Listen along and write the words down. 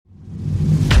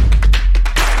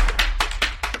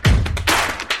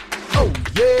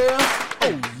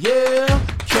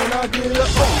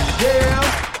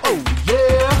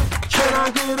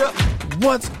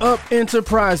What's up,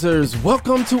 Enterprisers?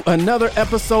 Welcome to another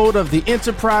episode of the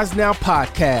Enterprise Now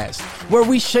podcast, where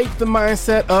we shape the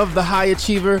mindset of the high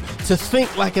achiever to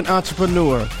think like an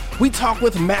entrepreneur. We talk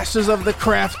with masters of the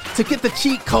craft to get the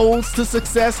cheat codes to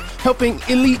success, helping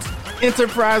elite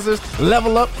enterprisers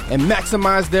level up and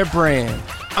maximize their brand.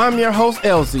 I'm your host,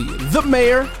 LZ, the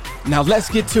mayor. Now let's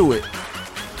get to it.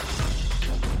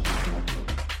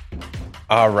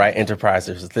 All right,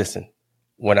 Enterprisers, listen.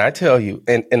 When I tell you,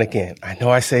 and again, I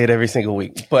know I say it every single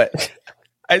week, but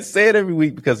I say it every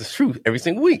week because it's true every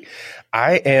single week.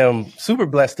 I am super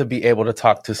blessed to be able to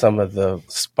talk to some of the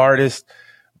smartest,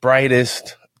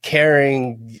 brightest,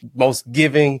 caring, most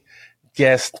giving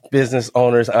guest business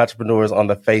owners, entrepreneurs on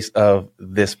the face of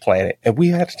this planet. And we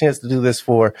had a chance to do this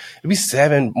for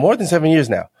more than 7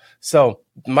 years now. So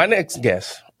my next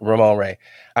guest, Ramon Ray,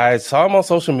 I saw him on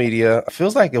social media. It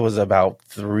feels like it was about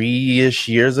 3-ish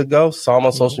years ago. Saw him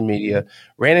on social media,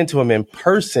 ran into him in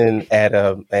person at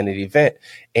an event,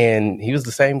 and he was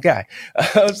the same guy.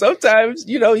 Sometimes,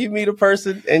 you meet a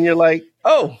person and you're like,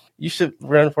 oh, you should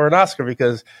run for an Oscar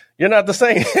because you're not the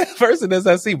same person as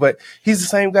I see, but he's the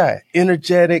same guy.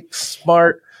 Energetic,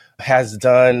 smart, has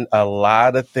done a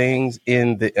lot of things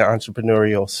in the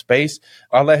entrepreneurial space.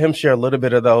 I'll let him share a little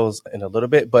bit of those in a little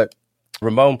bit, but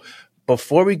Ramon,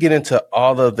 before we get into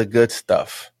all of the good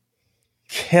stuff,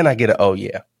 can I get an oh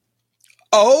yeah?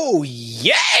 Oh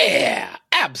yeah,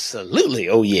 absolutely.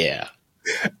 Oh yeah.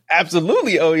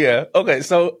 Absolutely. Oh yeah. Okay.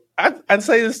 So I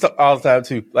say this all the time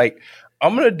too. Like,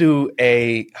 I'm going to do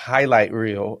a highlight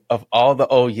reel of all the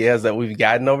oh yeahs that we've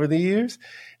gotten over the years.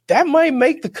 That might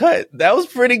make the cut. That was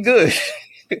pretty good.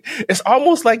 It's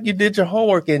almost like you did your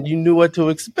homework and you knew what to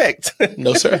expect.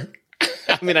 No, sir.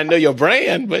 I mean, I know your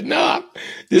brand, but no,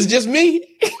 this is just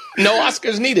me. No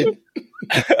Oscars needed.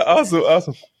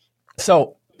 Awesome.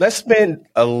 So let's spend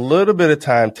a little bit of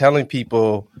time telling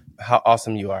people how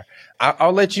awesome you are.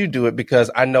 I'll let you do it because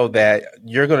I know that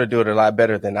you're going to do it a lot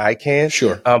better than I can.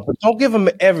 Sure. But don't give them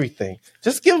everything.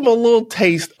 Just give them a little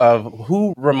taste of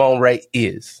who Ramon Ray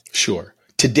is. Sure.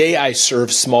 Today, I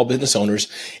serve small business owners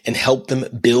and help them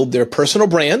build their personal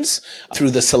brands through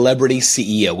the Celebrity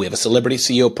CEO. We have a Celebrity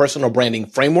CEO personal branding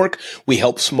framework we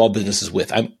help small businesses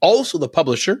with. I'm also the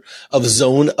publisher of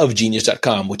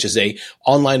zoneofgenius.com, which is a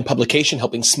online publication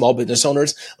helping small business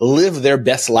owners live their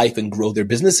best life and grow their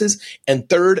businesses. And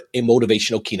third, a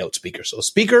motivational keynote speaker. So a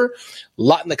speaker, a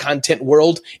lot in the content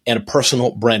world, and a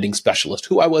personal branding specialist,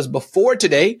 who I was before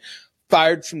today.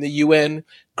 Fired from the UN,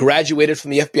 graduated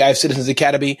from the FBI Citizens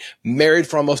Academy, married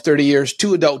for almost 30 years,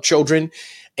 2 adult children.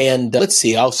 And let's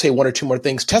see, I'll say 1 or 2 more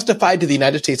things. Testified to the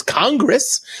United States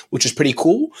Congress, which is pretty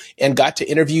cool, and got to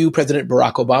interview President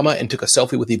Barack Obama and took a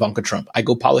selfie with Ivanka Trump. I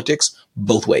go politics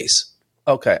both ways.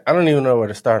 Okay. I don't even know where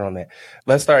to start on that.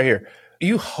 Let's start here.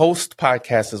 You host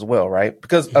podcasts as well, right?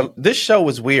 Because this show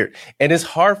is weird and it's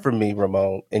hard for me,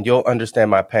 Ramon, and you'll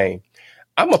understand my pain.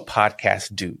 I'm a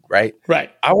podcast dude, right?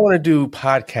 Right. I want to do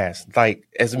podcasts, like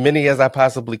as many as I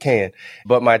possibly can.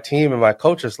 But my team and my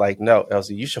coach is like, no,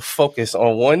 Elsie, you should focus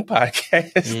on one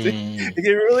podcast and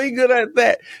get really good at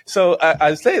that. So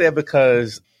I say that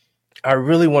because I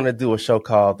really want to do a show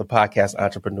called The Podcast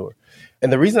Entrepreneur.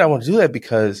 And the reason I want to do that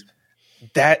because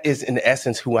that is in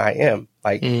essence who I am.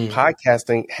 Like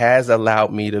podcasting has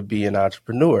allowed me to be an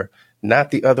entrepreneur,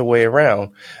 not the other way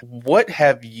around. What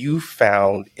have you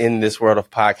found in this world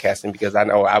of podcasting? Because I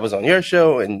know I was on your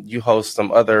show and you host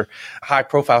some other high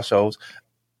profile shows.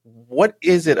 What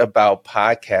is it about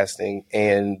podcasting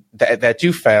and that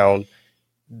you found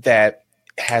that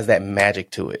has that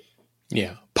magic to it?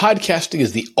 Yeah. Podcasting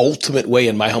is the ultimate way,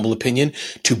 in my humble opinion,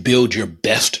 to build your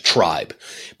best tribe.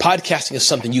 Podcasting is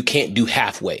something you can't do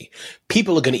halfway.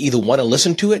 People are going to either want to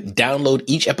listen to it, download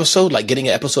each episode, like getting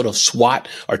an episode of SWAT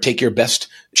or Take Your Best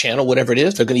channel, whatever it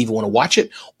is. They're going to either want to watch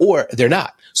it or they're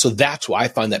not. So that's why I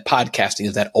find that podcasting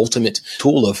is that ultimate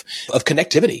tool of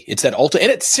connectivity. It's that ultimate,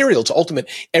 and it's serial. It's ultimate.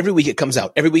 Every week it comes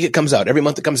out. Every week it comes out. Every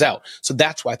month it comes out. So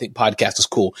that's why I think podcast is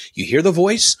cool. You hear the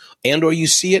voice and or you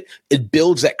see it. It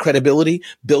builds that credibility,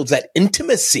 builds that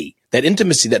intimacy,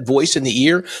 that voice in the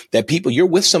ear, that people, you're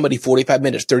with somebody 45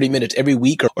 minutes, 30 minutes every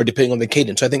week or depending on the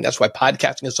cadence. So I think that's why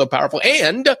podcasting is so powerful.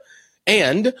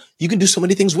 And you can do so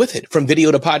many things with it, from video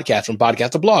to podcast, from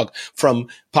podcast to blog, from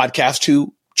podcast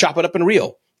to chop it up in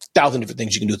reel. 1,000 different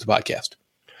things you can do with the podcast.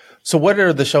 So what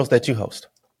are the shows that you host?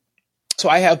 So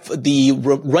I have the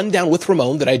Rundown with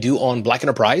Ramon that I do on Black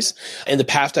Enterprise. In the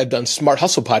past, I've done Smart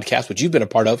Hustle podcast, which you've been a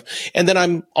part of. And then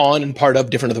I'm on and part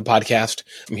of different other podcasts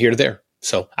from here to there.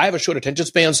 So I have a short attention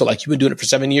span. So like you've been doing it for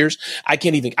 7 years. I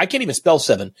can't even spell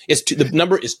 7. The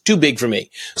number is too big for me.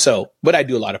 So, but I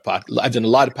do I've done a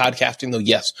lot of podcasting though.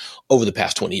 Yes. Over the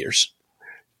past 20 years.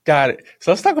 Got it.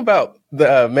 So let's talk about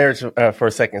the marriage for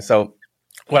a second. So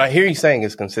what I hear you saying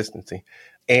is consistency,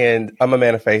 and I'm a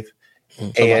man of faith,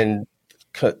 and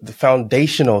the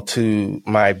foundational to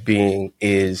my being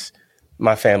is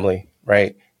my family.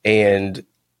 Right. And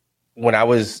when I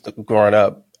was growing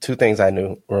up, 2 things I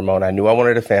knew, Ramon. I knew I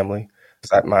wanted a family.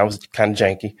 Mine was kind of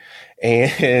janky.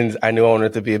 And I knew I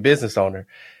wanted to be a business owner.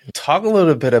 Talk a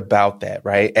little bit about that,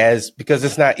 right? Because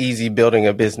it's not easy building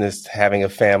a business, having a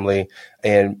family,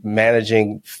 and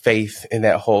managing faith in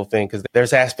that whole thing. Because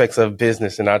there's aspects of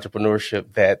business and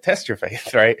entrepreneurship that test your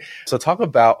faith, right? So talk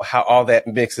about how all that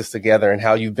mixes together and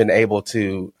how you've been able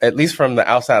to, at least from the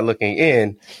outside looking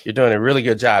in, you're doing a really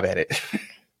good job at it.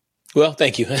 Well,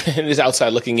 thank you. It is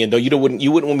outside looking in, though. You wouldn't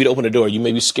want me to open the door. You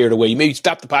may be scared away. You may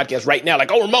stop the podcast right now,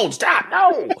 like, oh, Ramon, stop.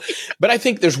 No. But I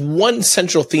think there's one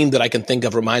central theme that I can think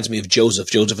of reminds me of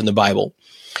Joseph in the Bible.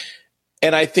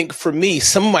 And I think for me,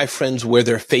 some of my friends wear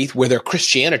their faith, wear their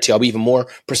Christianity, I'll be even more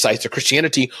precise, their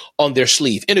Christianity on their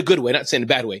sleeve in a good way, not saying in a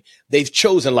bad way. They've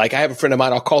chosen, like I have a friend of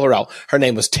mine, I'll call her out. Her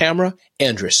name was Tamara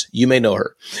Andrus. You may know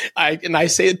her. I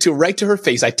say it right to her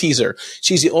face. I tease her.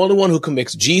 She's the only one who can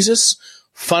mix Jesus,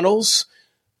 funnels,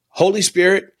 Holy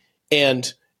Spirit,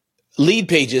 and lead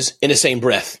pages in the same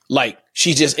breath. Like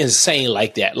she's just insane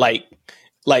like that. Like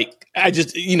I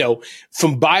just,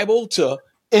 from Bible to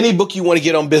any book you want to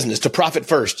get on business to Profit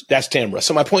First, that's Tamara.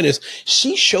 So my point is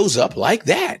she shows up like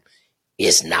that.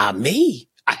 It's not me.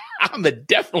 I'm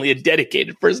definitely a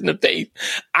dedicated person of faith.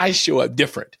 I show up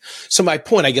different. So my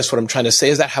point, I guess what I'm trying to say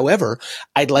is that, however,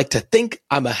 I'd like to think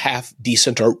I'm a half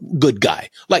decent or good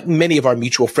guy. Like many of our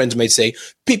mutual friends may say,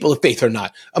 people of faith or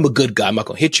not, I'm a good guy. I'm not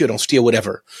going to hit you. I don't steal,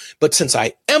 whatever. But since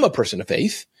I am a person of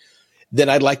faith, then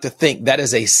I'd like to think that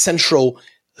is a central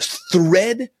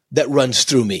thread that runs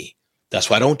through me. That's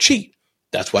why I don't cheat.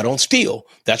 That's why I don't steal.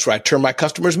 That's why I turn my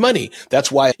customers' money.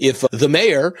 That's why if the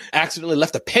mayor accidentally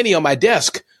left a penny on my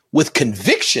desk with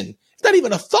conviction, it's not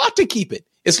even a thought to keep it.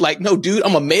 It's like, no, dude,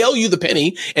 I'm going to mail you the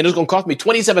penny and it's going to cost me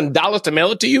 $27 to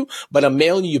mail it to you, but I'm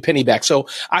mailing you your penny back. So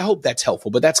I hope that's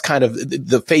helpful, but that's kind of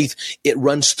the faith. It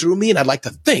runs through me and I'd like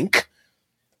to think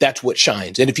that's what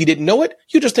shines. And if you didn't know it,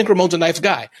 you just think Ramon's a nice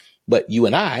guy, but you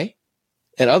and I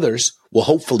and others will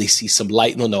hopefully see some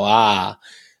light and they'll know,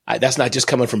 that's not just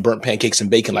coming from burnt pancakes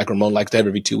and bacon like Ramon likes to have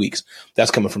every 2 weeks.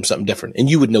 That's coming from something different. And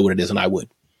you would know what it is and I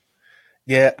would.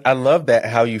 Yeah, I love that,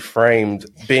 how you framed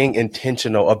being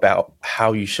intentional about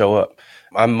how you show up.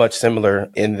 I'm much similar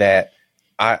in that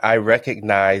I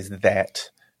recognize that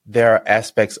there are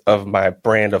aspects of my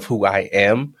brand of who I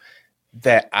am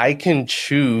that I can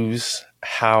choose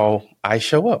how I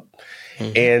show up.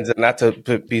 Mm-hmm. And not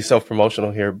to be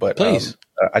self-promotional here, but please.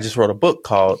 I just wrote a book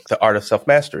called The Art of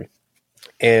Self-Mastery.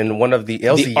 And one of the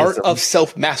LZisms, The Art of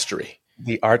Self-Mastery.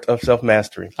 The Art of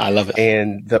Self-Mastery. I love it.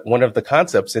 And one of the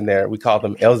concepts in there, we call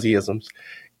them LZisms,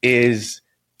 is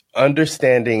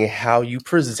understanding how you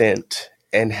present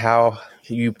and how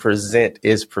you present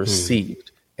is perceived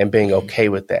and being okay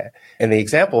with that. And the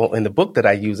example in the book that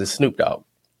I use is Snoop Dogg.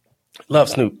 Love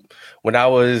Snoop. When I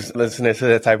was listening to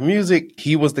that type of music,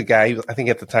 he was the guy. I think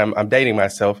at the time, I'm dating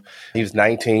myself. He was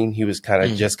 19. He was kind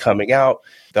of just coming out,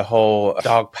 the whole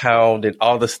dog pound and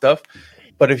all the stuff.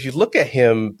 But if you look at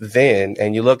him then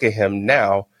and you look at him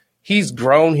now, he's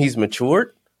grown, he's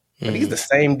matured, but he's the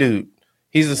same dude.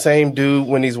 He's the same dude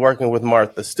when he's working with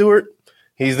Martha Stewart.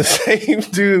 He's the same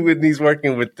dude when he's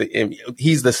working with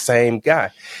he's the same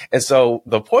guy. And so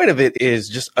the point of it is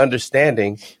just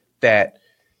understanding that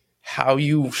how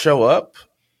you show up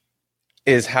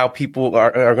is how people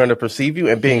are going to perceive you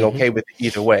and being okay with it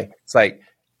either way. It's like,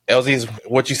 LZ, is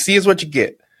what you see is what you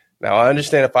get. Now, I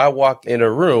understand if I walk in a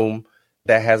room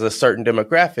that has a certain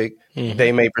demographic,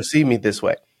 they may perceive me this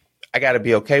way. I got to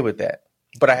be okay with that,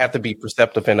 but I have to be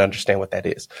perceptive and understand what that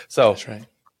is. So that's right.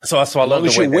 So I love the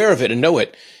way you're aware of it and know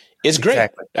it. It's great.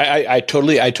 Exactly. I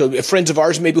totally, friends of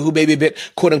ours who may be a bit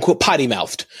quote unquote potty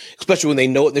mouthed, especially when they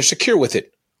know it, they're secure with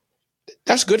it.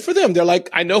 That's good for them. They're like,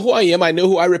 I know who I am. I know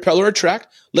who I repel or attract.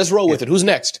 Let's roll with it. Who's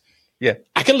next? Yeah.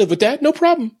 I can live with that. No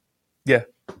problem. Yeah.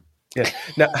 Yeah.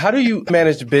 Now, how do you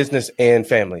manage business and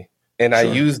family? And I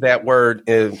use that word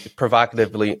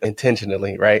provocatively,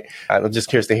 intentionally, right? I'm just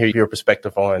curious to hear your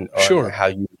perspective on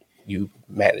how you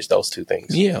manage those two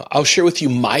things? Yeah, I'll share with you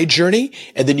my journey,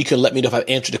 and then you can let me know if I've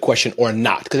answered the question or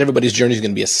not, because everybody's journey is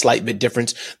going to be a slight bit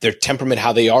different. Their temperament,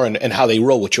 how they are, and how they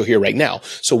roll, which you'll hear right now.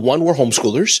 So one, we're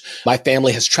homeschoolers. My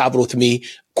family has traveled with me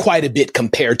quite a bit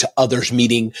compared to others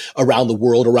meeting around the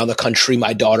world, around the country.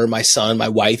 My daughter, my son, my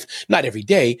wife, not every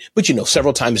day, but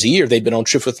several times a year, they've been on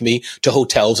trips with me to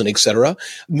hotels and et cetera.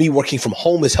 Me working from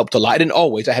home has helped a lot. And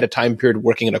always, I had a time period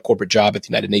working in a corporate job at the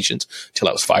United Nations till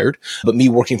I was fired. But me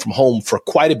working from home for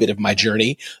quite a bit of my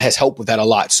journey has helped with that a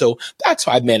lot. So that's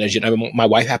how I've managed it. I mean, my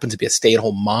wife happens to be a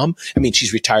stay-at-home mom. I mean,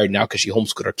 she's retired now because she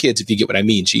homeschooled her kids, if you get what I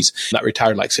mean. She's not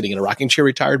retired like sitting in a rocking chair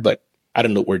retired, but I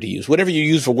don't know what word to use. Whatever you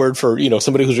use for word for,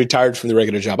 somebody who's retired from the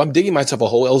regular job. I'm digging myself a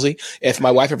hole, Elsie. If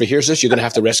my wife ever hears this, you're going to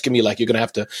have to rescue me. Like you're going to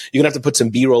have to put some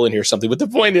B-roll in here or something. But the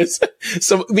point is,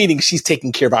 meaning she's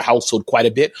taking care of our household quite a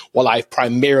bit while I've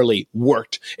primarily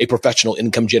worked a professional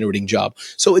income generating job.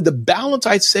 So the balance,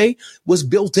 I'd say, was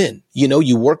built in.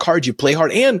 You work hard, you play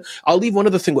hard. And I'll leave one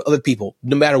other thing with other people.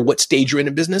 No matter what stage you're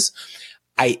in business,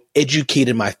 I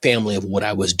educated my family of what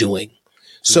I was doing.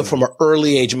 So from an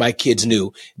early age, my kids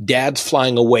knew dad's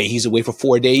flying away. He's away for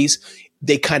 4 days.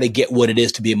 They kind of get what it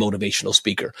is to be a motivational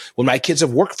speaker. When my kids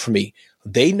have worked for me,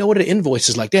 they know what an invoice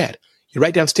is like. Dad, you're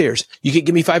right downstairs. You can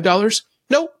give me $5?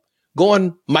 Nope. Go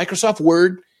on Microsoft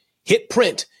Word, hit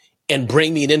print, and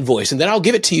bring me an invoice. And then I'll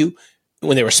give it to you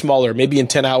when they were smaller, maybe in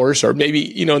 10 hours, or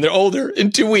maybe, and they're older,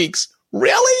 in 2 weeks.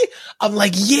 Really? I'm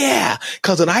like, yeah.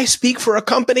 Because when I speak for a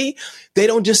company, they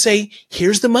don't just say,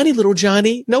 here's the money, little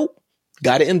Johnny. Nope.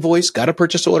 Got an invoice, got a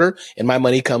purchase order, and my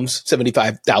money comes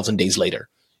 75,000 days later.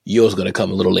 Yours going to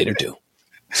come a little later too.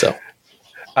 So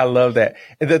I love that.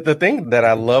 And the thing that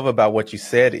I love about what you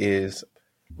said is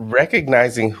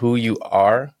recognizing who you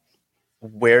are,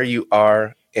 where you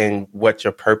are, and what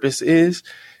your purpose is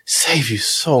save you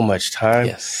so much time.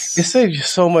 Yes. It saves you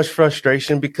so much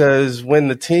frustration because when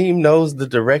the team knows the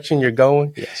direction you're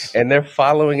going and they're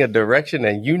following a direction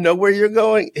and you know where you're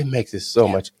going, it makes it so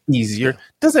much easier.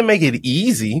 Doesn't make it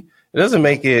easy. It doesn't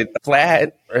make it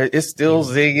flat. It's still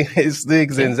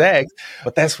zigs and zags.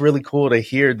 But that's really cool to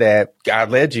hear that God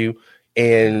led you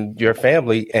and your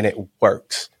family and it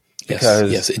works.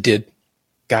 Because yes, it did.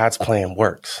 God's plan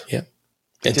works. Yeah.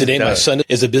 And today my son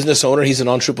is a business owner. He's an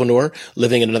entrepreneur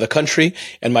living in another country.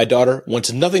 And my daughter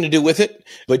wants nothing to do with it,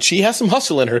 but she has some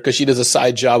hustle in her because she does a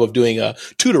side job of doing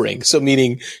tutoring. So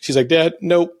meaning she's like, Dad,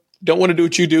 nope, don't want to do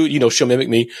what you do. She'll mimic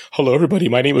me. Hello, everybody.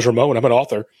 My name is Ramon. I'm an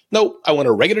author. Nope. I want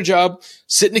a regular job,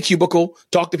 sit in a cubicle,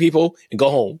 talk to people and go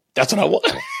home. That's what I want.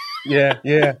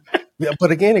 Yeah.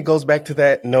 But again, it goes back to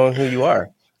that knowing who you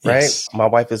are, right? Yes. My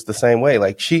wife is the same way.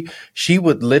 Like she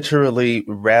would literally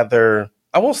rather,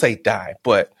 I won't say die,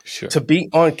 but to be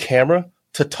on camera,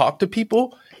 to talk to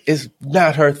people is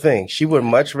not her thing. She would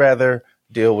much rather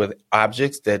deal with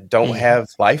objects that don't have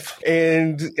life.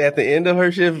 And at the end of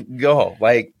her shift, go home.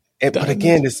 But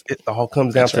again, it all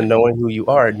comes down to knowing who you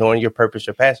are, knowing your purpose,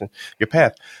 your passion, your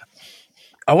path.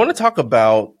 I want to talk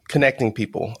about connecting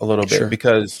people a little bit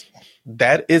because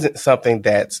that isn't something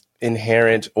that's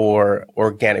inherent or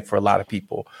organic for a lot of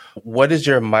people. What is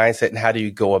your mindset and how do you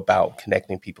go about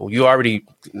connecting people? You already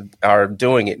are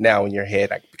doing it now in your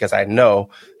head because I know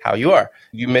how you are.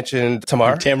 You mentioned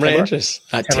Tamara Andrus.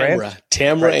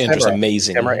 Tamara Andrus,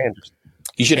 amazing. Tamara Andrus.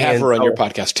 You should have her on your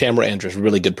podcast. Tamara Andrus,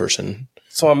 really good person.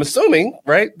 So I'm assuming,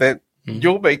 right, that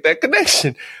you'll make that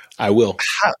connection. I will.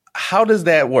 How does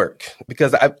that work?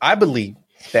 Because I believe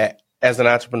that as an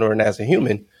entrepreneur and as a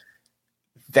human,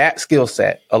 that skill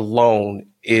set alone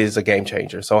is a game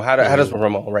changer. So how does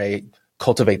Ramon, right,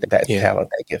 cultivate that talent,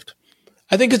 that gift?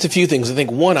 I think it's a few things. I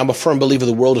think one, I'm a firm believer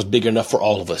the world is big enough for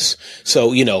all of us.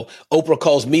 So, Oprah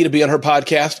calls me to be on her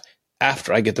podcast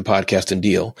after I get the podcast and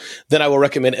deal. Then I will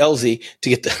recommend Elsie to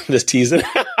get this teasing.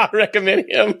 I'll recommend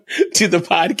him to the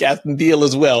podcast and deal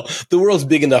as well. The world's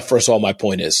big enough for us all, my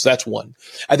point is. So that's one.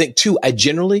 I think two, I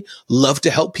generally love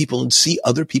to help people and see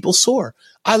other people soar.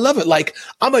 I love it. Like,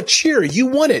 I'm a cheer. You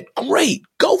want it. Great.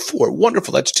 Go for it.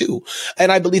 Wonderful. That's two.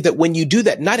 And I believe that when you do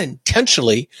that, not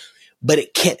intentionally, but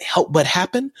it can't help but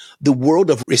happen, the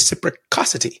world of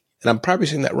reciprocity. And I'm probably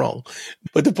saying that wrong.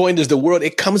 But the point is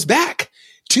it comes back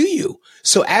to you.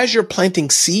 So as you're planting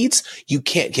seeds, you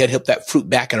can't help that fruit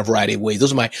back in a variety of ways.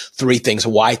 Those are my three things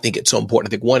why I think it's so important.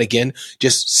 I think one, again,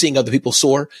 just seeing other people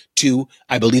soar. Two,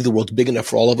 I believe the world's big enough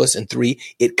for all of us. And three,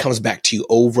 it comes back to you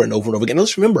over and over and over again. And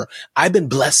let's remember, I've been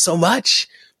blessed so much.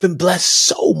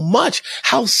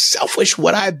 How selfish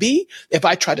would I be if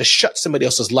I tried to shut somebody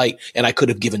else's light and I could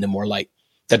have given them more light?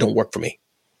 That don't work for me.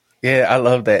 Yeah, I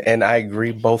love that. And I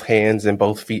agree, both hands and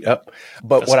both feet up.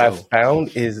 But what I've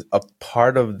found is a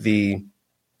part of the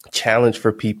challenge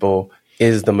for people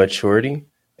is the maturity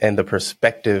and the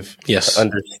perspective Yes. to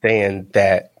understand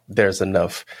that there's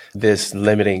enough. This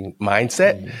limiting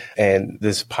mindset and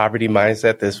this poverty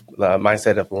mindset, this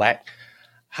mindset of lack.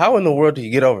 How in the world do you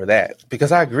get over that?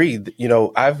 Because I agree,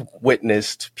 I've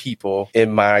witnessed people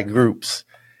in my groups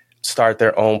start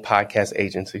their own podcast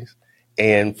agencies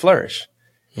and flourish.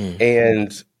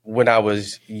 And when I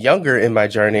was younger in my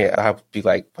journey, I'd be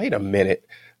like, wait a minute,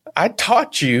 I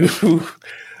taught you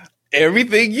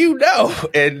everything you know.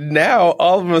 And now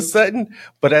all of a sudden,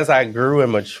 but as I grew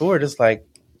and matured, it's like,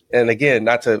 and again,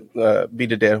 not to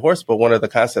beat a dead horse, but one of the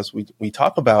concepts we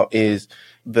talk about is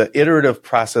the iterative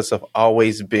process of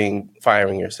always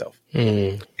firing yourself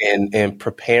and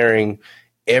preparing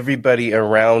everybody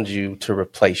around you to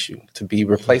replace you, to be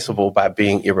replaceable by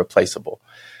being irreplaceable.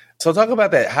 So talk about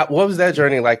that. What was that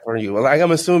journey like for you? Like,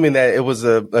 I'm assuming that it was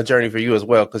a journey for you as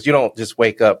well, because you don't just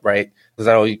wake up, right? Because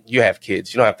I know you have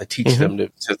kids. You don't have to teach them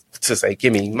to say,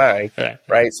 give me mine,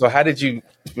 right? So how did you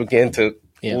begin to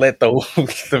let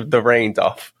the reins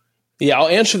off? Yeah, I'll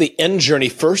answer the end journey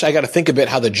first. I got to think about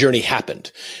how the journey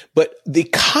happened. But the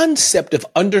concept of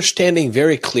understanding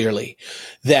very clearly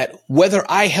that whether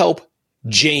I help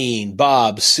Jane,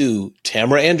 Bob, Sue,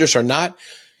 Tamara, Andrews or not,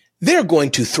 they're going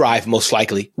to thrive most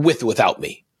likely with or without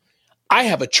me. I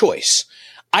have a choice.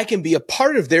 I can be a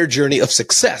part of their journey of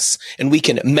success, and we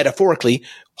can metaphorically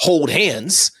hold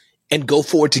hands and go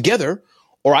forward together,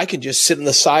 or I can just sit on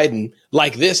the side and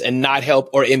like this and not help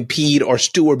or impede or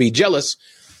stew or be jealous,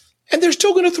 and they're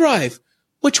still going to thrive.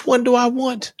 Which one do I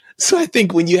want? So I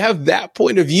think when you have that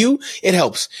point of view, it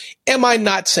helps. Am I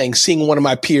not seeing one of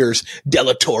my peers,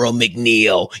 Delatoro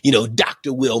McNeil,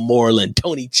 Dr. Will Moreland,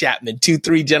 Tony Chapman,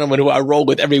 2-3 gentlemen who I roll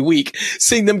with every week,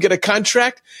 seeing them get a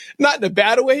contract? Not in a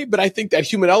bad way, but I think that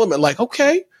human element, like,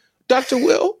 okay, Dr.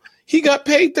 Will, he got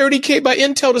paid $30K by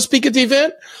Intel to speak at the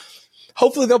event.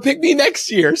 Hopefully they'll pick me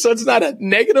next year. So it's not a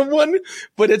negative one,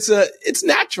 but it's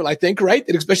natural, I think, right?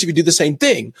 That especially if you do the same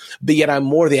thing, but yet I'm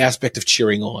more the aspect of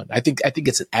cheering on. I think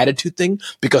it's an attitude thing,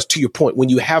 because to your point, when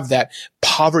you have that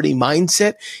poverty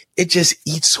mindset, it just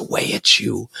eats away at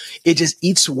you. It just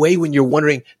eats away when you're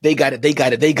wondering, they got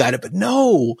it. But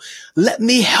no, let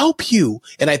me help you.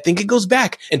 And I think it goes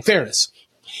back. In fairness,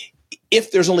 if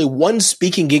there's only one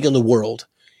speaking gig in the world,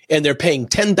 and they're paying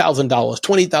 $10,000,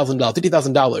 $20,000,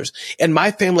 $50,000, and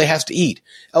my family has to eat.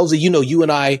 Elza, you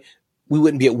and I, we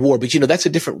wouldn't be at war, but that's a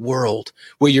different world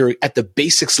where you're at the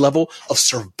basics level of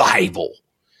survival.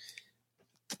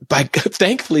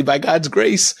 Thankfully, by God's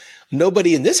grace,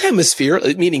 nobody in this hemisphere,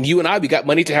 meaning you and I, we got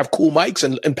money to have cool mics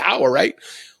and power, right?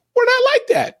 We're not like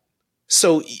that.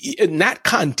 So in that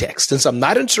context, since I'm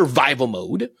not in survival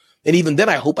mode, and even then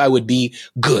I hope I would be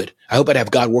good. I hope I'd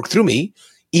have God work through me.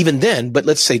 Even then, but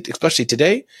let's say, especially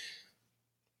today,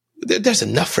 there's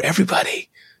enough for everybody.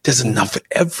 There's enough for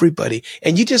everybody.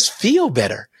 And you just feel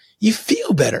better. You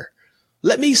feel better.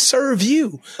 Let me serve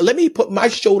you. Let me put my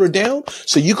shoulder down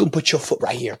so you can put your foot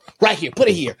right here. Right here. Put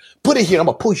it here. Put it here. I'm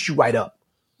going to push you right up.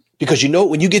 Because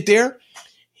when you get there,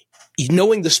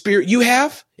 knowing the spirit you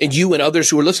have, and you and others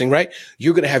who are listening, right?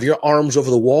 You're going to have your arms over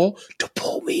the wall to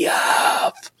pull me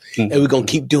up. And we're going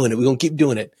to keep doing it. We're going to keep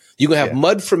doing it. You're going to have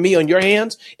mud from me on your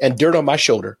hands and dirt on my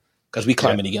shoulder, because we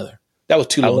climbing together. That was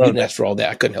too long. You didn't ask for all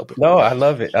that. I couldn't help it. No, I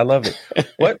love it.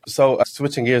 So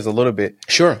switching gears a little bit.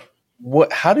 Sure.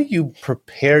 How do you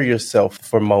prepare yourself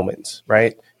for moments,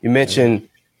 right? You mentioned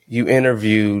you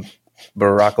interviewed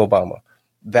Barack Obama.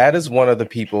 That is one of the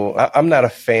people. I'm not a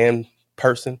fan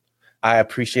person. I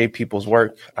appreciate people's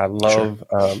work. I love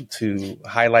to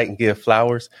highlight and give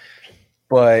flowers.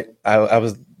 But I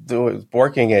was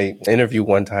working an interview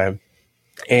one time,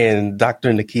 and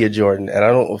Dr. Nakia Jordan, and I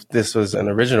don't know if this was an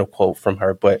original quote from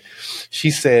her, but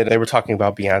she said, they were talking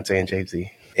about Beyonce and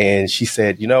Jay-Z. And she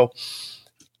said,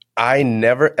 I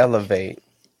never elevate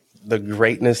the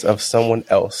greatness of someone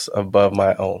else above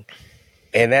my own.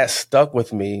 And that stuck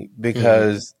with me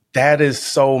because that is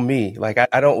so me. Like,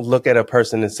 I don't look at a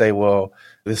person and say, well,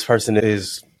 this person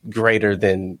is greater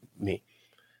than me.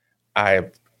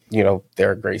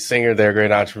 They're a great singer, they're a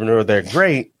great entrepreneur, they're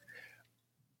great.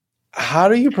 How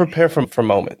do you prepare for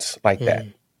moments like that?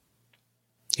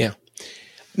 Yeah.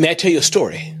 May I tell you a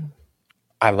story?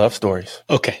 I love stories.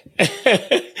 Okay.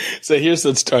 So here's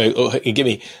the story. Give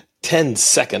me 10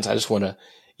 seconds. I just want to,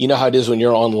 you know how it is when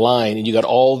you're online and you got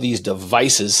all these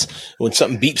devices when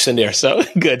something beeps in there. So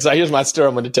good. So here's my story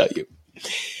I'm going to tell you.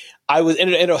 And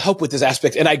it'll help with this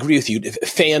aspect. And I agree with you.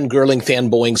 Fangirling,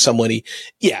 fanboying somebody.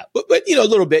 Yeah. But a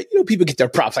little bit, people get their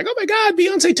props like, oh my God,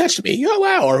 Beyonce touched me. Oh,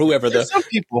 wow. Or whoever. There's some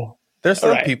people.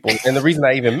 And the reason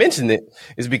I even mentioned it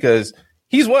is because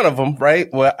He's one of them, right?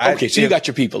 Well, Okay, so you got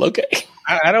your people. Okay.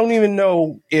 I don't even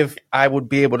know if I would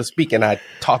be able to speak, and I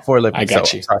talk for a living. I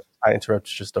got you. Sorry, I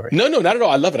interrupted your story. No, not at all.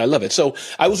 I love it. So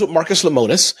I was with Marcus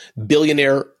Lemonis,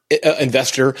 billionaire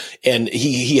investor, and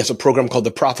he has a program called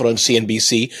The Prophet on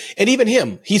CNBC. And even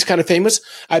him, he's kind of famous.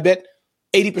 I bet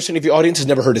 80% of your audience has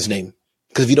never heard his name.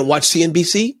 Because if you don't watch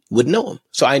CNBC, you wouldn't know him.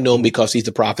 So I know him because he's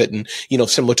the prophet and,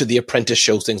 similar to The Apprentice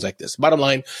shows, things like this. Bottom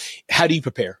line, how do you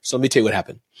prepare? So let me tell you what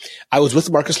happened. I was with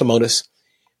Marcus Lemonis.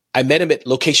 I met him at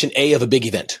location A of a big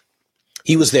event.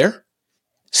 He was there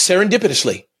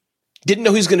serendipitously. Didn't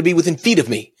know he was going to be within feet of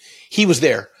me. He was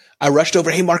there. I rushed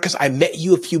over. Hey, Marcus, I met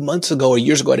you a few months ago or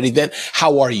years ago at an event.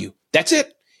 How are you? That's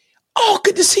it. Oh,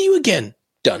 good to see you again.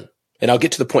 Done. And I'll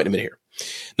get to the point in a minute here.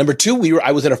 Number two,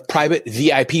 I was in a private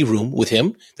VIP room with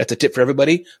him. That's a tip for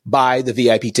everybody. Buy the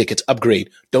VIP tickets, upgrade.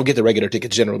 Don't get the regular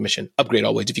tickets, general admission. Upgrade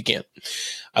always if you can.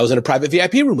 I was in a private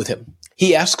VIP room with him.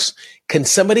 He asks, can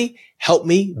somebody help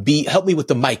me with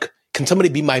the mic? Can somebody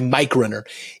be my mic runner?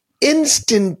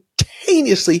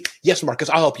 Instantaneously, yes, Marcus,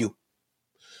 I'll help you.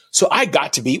 So I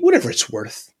got to be, whatever it's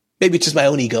worth, maybe it's just my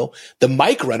own ego, the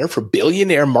mic runner for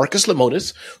billionaire Marcus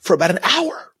Lemonis for about an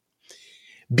hour.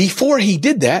 Before he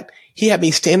did that, he had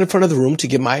me stand in front of the room to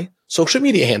give my social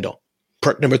media handle.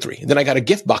 Perk number 3. And then I got a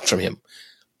gift box from him.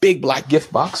 Big black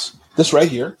gift box. This right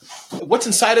here. What's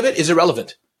inside of it is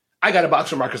irrelevant. I got a box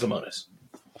from Marcus Lemonis.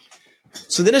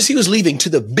 So then as he was leaving to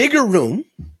the bigger room,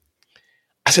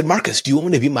 I said, Marcus, do you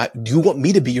want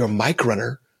me to be your mic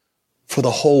runner for the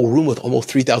whole room with almost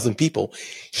 3,000 people?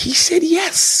 He said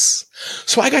yes.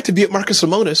 So I got to be at Marcus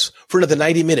Lemonis for another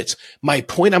 90 minutes. My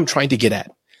point I'm trying to get at,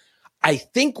 I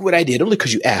think what I did, only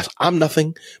because you asked, I'm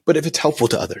nothing, but if it's helpful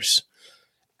to others,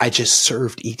 I just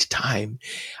served each time.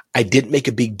 I didn't make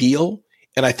a big deal,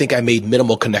 and I think I made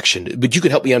minimal connection. But you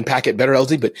could help me unpack it better,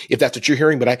 Elsie, but if that's what you're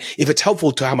hearing. But if it's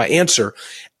helpful to how my answer,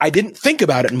 I didn't think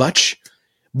about it much,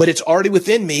 but it's already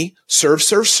within me. Serve,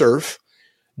 serve, serve.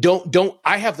 Don't,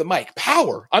 I have the mic.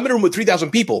 Power. I'm in a room with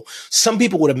 3,000 people. Some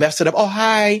people would have messed it up. Oh,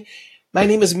 hi. My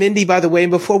name is Mindy, by the way.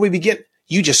 And before we begin,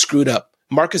 you just screwed up.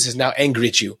 Marcus is now angry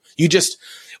at you.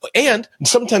 And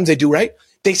sometimes they do, right?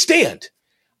 They stand.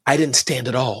 I didn't stand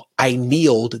at all. I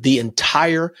kneeled the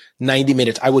entire 90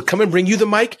 minutes. I would come and bring you the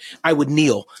mic. I would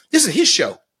kneel. This is his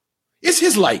show. It's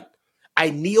his light. I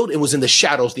kneeled and was in the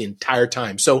shadows the entire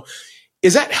time. So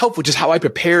is that helpful? Just how I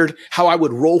prepared, how I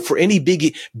would roll for any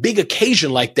big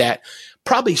occasion like that?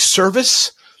 Probably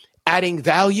service, adding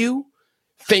value.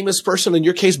 Famous person, in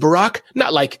your case, Barack,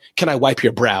 not like, can I wipe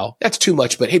your brow? That's too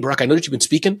much. But hey, Barack, I know that you've been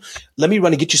speaking. Let me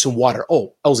run and get you some water.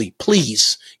 Oh, Elsie,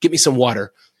 please get me some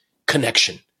water.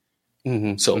 Connection.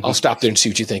 Mm-hmm. So I'll stop there and see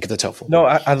what you think if that's helpful. No,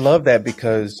 I love that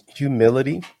because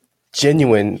humility,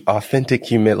 genuine, authentic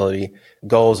humility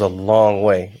goes a long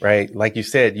way, right? Like you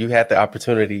said, you had the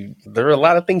opportunity. There are a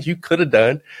lot of things you could have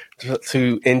done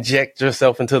to inject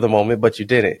yourself into the moment, but you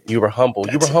didn't. You were humble.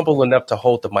 You were humble enough to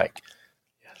hold the mic.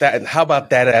 How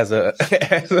about that as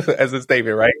a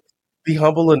statement, right? Be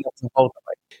humble enough to hold the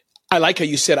mic. I like how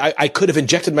you said I could have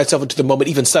injected myself into the moment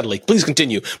even subtly. Please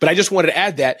continue. But I just wanted to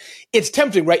add that it's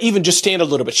tempting, right? Even just stand a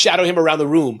little bit, shadow him around the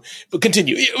room, but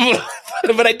continue.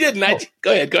 But I didn't.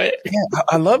 Go ahead. Yeah,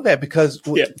 I love that because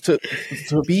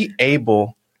to be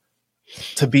able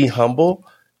to be humble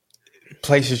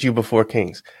places you before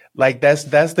kings. Like that's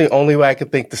the only way I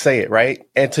could think to say it, right?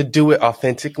 And to do it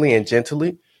authentically and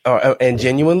gently. And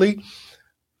genuinely,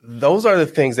 those are the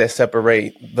things that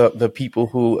separate the people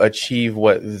who achieve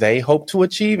what they hope to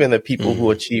achieve and the people who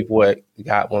achieve what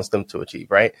God wants them to achieve,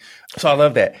 right? So I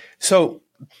love that. So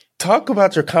talk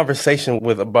about your conversation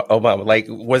with Obama. Like,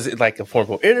 was it like a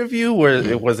formal interview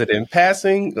or was it in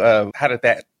passing? How did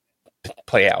that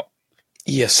play out?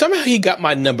 Yeah, somehow he got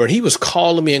my number. He was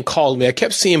calling me. I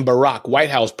kept seeing Barack, White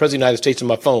House, President of the United States on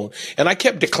my phone. And I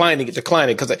kept declining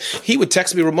because he would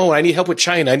text me, Ramon, I need help with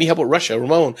China. I need help with Russia.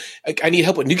 Ramon, I need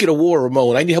help with nuclear war.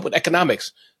 Ramon, I need help with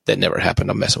economics. That never happened.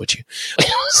 I'm messing with you.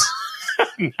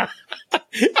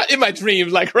 In my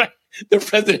dreams, like, right, the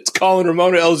president's calling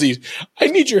Ramon or Elsie. I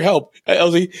need your help,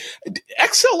 Elsie.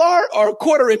 XLR or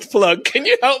quarter-inch plug. Can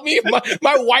you help me?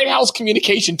 My White House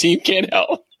communication team can't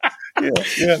help.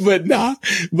 Yeah. But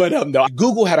no.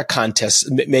 Google had a contest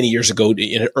many years ago,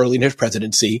 early in his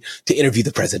presidency, to interview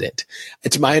the president.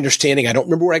 It's my understanding. I don't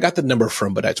remember where I got the number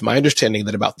from, but it's my understanding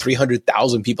that about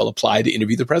 300,000 people applied to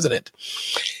interview the president.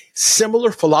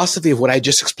 Similar philosophy of what I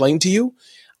just explained to you,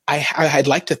 I'd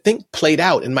like to think played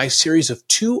out in my series of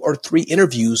 2 or 3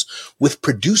 interviews with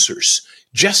producers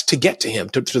just to get to him,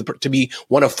 to be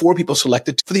one of 4 people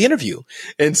selected for the interview.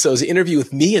 And so it was an interview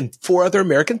with me and 4 other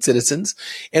American citizens.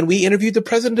 And we interviewed the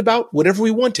president about whatever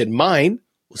we wanted. Mine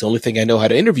was the only thing I know how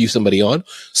to interview somebody on,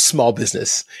 small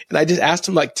business. And I just asked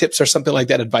him like tips or something like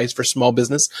that, advice for small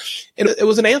business. And it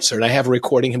was an answer. And I have a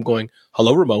recording him going,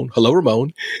 hello, Ramon. Hello,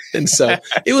 Ramon. And so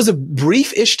it was a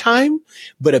brief-ish time,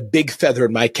 but a big feather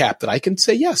in my cap that I can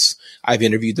say, yes, I've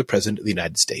interviewed the president of the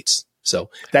United States. So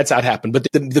that's how it happened. But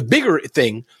the bigger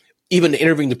thing, even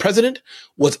interviewing the president,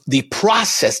 was the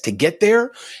process to get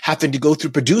there, having to go through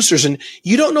producers, and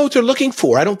you don't know what they're looking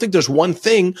for. I don't think there's one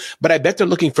thing, but I bet they're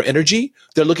looking for energy.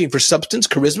 They're looking for substance,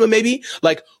 charisma, maybe.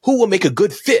 Like, who will make a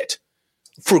good fit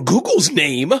for Google's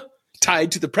name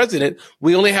tied to the president?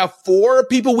 We only have 4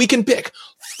 people we can pick.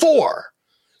 4.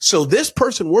 So this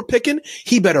person we're picking,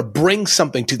 he better bring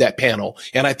something to that panel.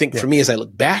 And I think for me, as I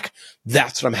look back,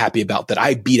 that's what I'm happy about, that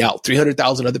I beat out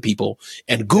 300,000 other people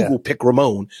and Google picked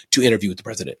Ramon to interview with the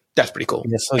president. That's pretty cool.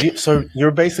 Yeah, so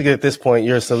you're basically at this point,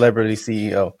 you're a celebrity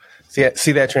CEO.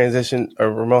 See that transition,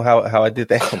 or Ramon, how I did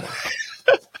that? Come on.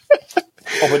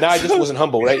 Oh, but now I just wasn't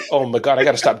humble, right? Oh my God, I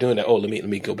got to stop doing that. Oh, let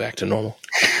me go back to normal.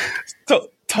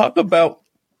 So talk about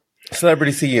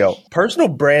celebrity CEO. Personal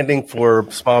branding for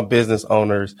small business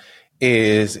owners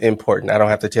is important. I don't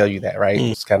have to tell you that, right?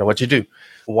 It's kind of what you do.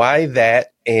 Why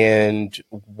that, and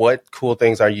what cool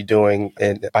things are you doing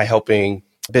by helping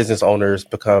business owners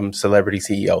become celebrity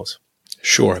CEOs?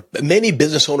 Sure. Many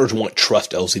business owners want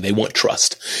trust, Elsie. They want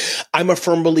trust. I'm a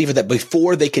firm believer that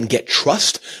before they can get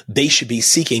trust, they should be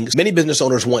seeking. Many business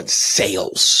owners want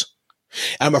sales.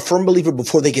 I'm a firm believer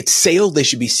before they get sales, they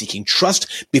should be seeking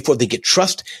trust. Before they get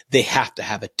trust, they have to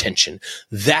have attention.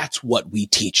 That's what we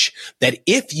teach. That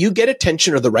if you get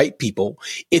attention of the right people,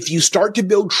 if you start to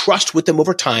build trust with them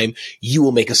over time, you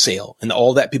will make a sale. And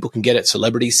all that people can get at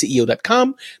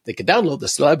CelebrityCEO.com. They can download the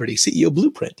Celebrity CEO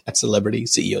Blueprint at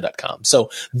CelebrityCEO.com. So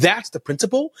that's the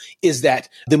principle, is that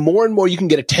the more and more you can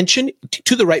get attention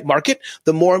to the right market,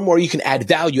 the more and more you can add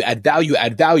value,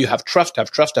 have trust.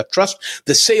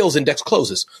 The sales index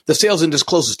closes. The sales index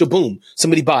closes to boom.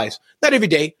 Somebody buys. Not every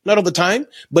day, not all the time,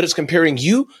 but it's comparing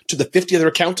you to the 50 other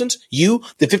accountants, you,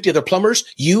 the 50 other plumbers,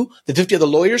 you, the 50 other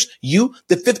lawyers, you,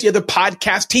 the 50 other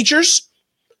podcast teachers.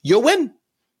 You'll win.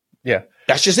 Yeah.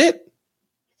 That's just it.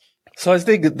 So let's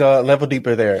dig the level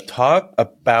deeper there. Talk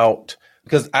about,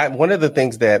 because one of the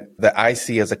things that I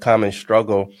see as a common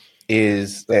struggle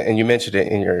is, and you mentioned it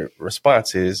in your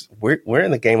response, is we're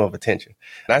in the game of attention.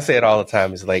 And I say it all the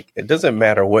time. It's like, it doesn't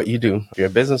matter what you do. If you're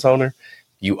a business owner,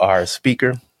 you are a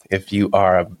speaker, if you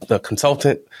are a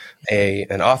consultant,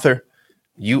 an author,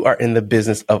 you are in the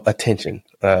business of attention,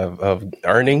 of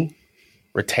earning,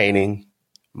 retaining,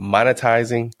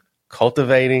 monetizing,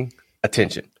 cultivating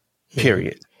attention,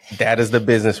 period. That is the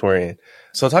business we're in.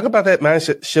 So talk about that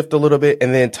mindset shift a little bit,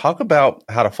 and then talk about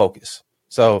how to focus.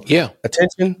 So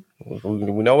attention,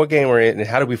 we know what game we're in, and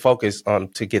how do we focus on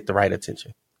to get the right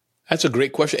attention? That's a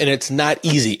great question, and it's not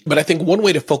easy. But I think one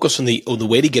way to focus on the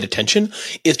way to get attention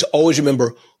is to always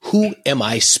remember, who am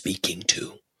I speaking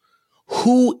to?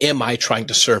 Who am I trying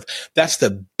to serve? That's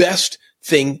the best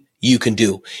thing you can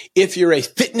do. If you're a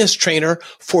fitness trainer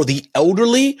for the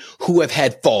elderly who have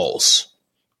had falls,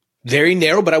 very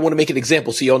narrow, but I want to make an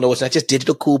example so you all know it's not just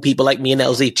digital cool people like me and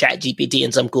LZ, Chat GPT,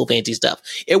 and some cool fancy stuff.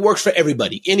 It works for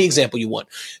everybody. Any example you want.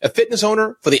 A fitness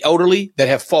owner for the elderly that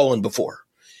have fallen before.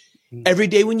 Every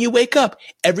day when you wake up,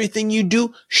 everything you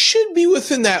do should be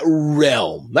within that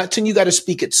realm. Not saying you got to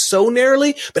speak it so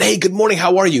narrowly, but hey, good morning.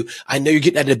 How are you? I know you're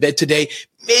getting out of bed today.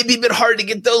 Maybe a bit hard to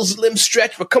get those limbs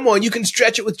stretched, but come on, you can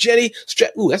stretch it with Jenny.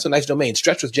 Ooh, that's a nice domain,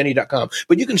 stretchwithjenny.com.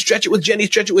 But you can stretch it with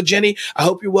Jenny, I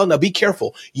hope you're well. Now be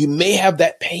careful. You may have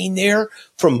that pain there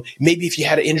from maybe if you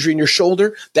had an injury in your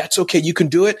shoulder. That's okay. You can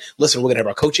do it. Listen, we're going to have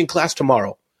our coaching class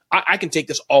tomorrow. I can take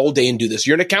this all day and do this.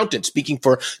 You're an accountant speaking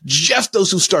for just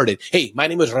those who started. Hey, my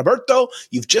name is Roberto.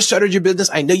 You've just started your business.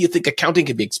 I know you think accounting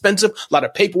can be expensive, a lot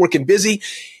of paperwork and busy.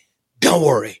 Don't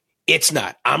worry. It's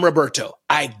not. I'm Roberto.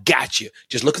 I got you.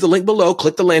 Just look at the link below.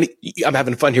 Click the landing. I'm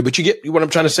having fun here, but you get what I'm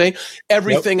trying to say?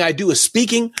 Everything I do is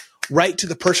speaking right to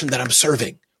the person that I'm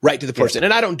serving, right to the person.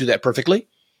 And I don't do that perfectly.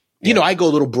 You know, I go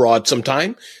a little broad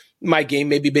sometime. My game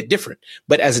may be a bit different,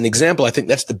 but as an example, I think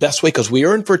that's the best way because we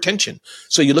earn for attention.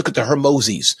 So you look at the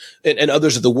Hermoses and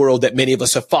others of the world that many of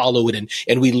us have followed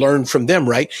and we learn from them,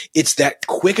 right? It's that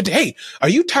quick. Hey, are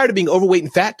you tired of being overweight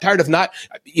and fat? Tired of not,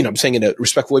 I'm saying in a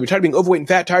respectful way, but tired of being overweight and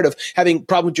fat, tired of having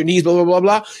problems with your knees, blah, blah, blah,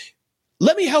 blah.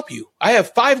 Let me help you. I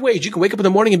have 5 ways you can wake up in the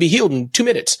morning and be healed in 2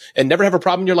 minutes and never have a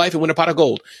problem in your life and win a pot of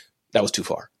gold. That was too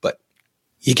far, but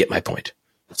you get my point.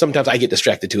 Sometimes I get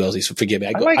distracted too, LZ, so forgive me.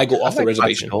 I go off the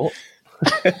reservation.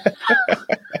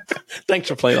 Thanks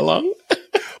for playing along.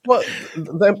 Well,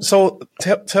 so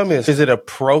tell me this. Is it a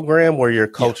program where you're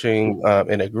coaching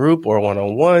in a group or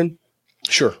one-on-one?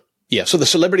 Sure. Yeah. So the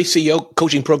Celebrity CEO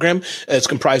coaching program is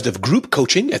comprised of group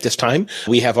coaching at this time.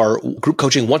 We have our group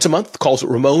coaching once a month, calls it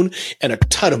Ramon, and a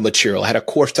ton of material. I had a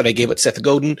course that I gave at Seth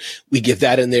Godin. We give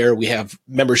that in there. We have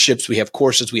memberships. We have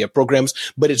courses. We have programs,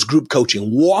 but it's group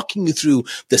coaching, walking you through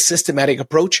the systematic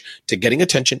approach to getting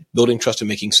attention, building trust, and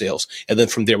making sales. And then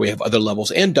from there, we have other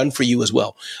levels and done for you as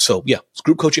well. So yeah, it's a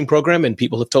group coaching program, and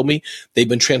people have told me they've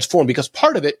been transformed because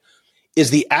part of it is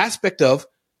the aspect of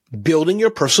building your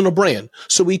personal brand.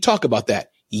 So we talk about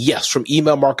that. Yes, from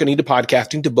email marketing to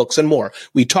podcasting to books and more.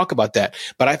 We talk about that.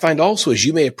 But I find also, as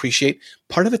you may appreciate,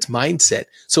 part of it's mindset.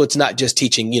 So it's not just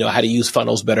teaching, how to use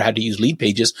funnels better, how to use lead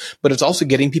pages, but it's also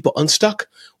getting people unstuck.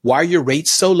 Why are your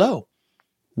rates so low?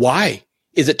 Why?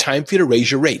 Is it time for you to raise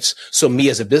your rates? So me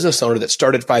as a business owner that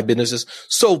started 5 businesses,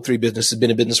 sold 3 businesses, been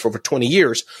in business for over 20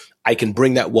 years, I can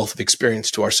bring that wealth of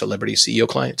experience to our Celebrity CEO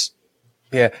clients.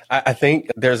 Yeah, I think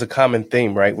there's a common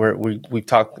theme, right? Where we've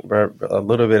talked a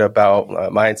little bit about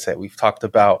mindset. We've talked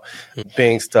about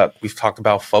being stuck. We've talked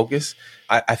about focus.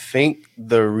 I think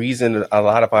the reason a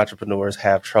lot of entrepreneurs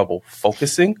have trouble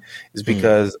focusing is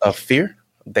because of fear.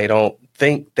 They don't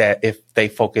think that if they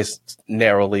focus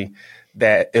narrowly,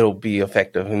 that it'll be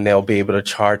effective and they'll be able to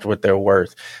charge what they're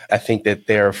worth. I think that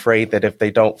they're afraid that if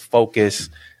they don't focus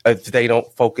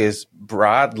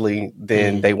broadly,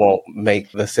 then they won't make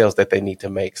the sales that they need to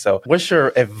make. So what's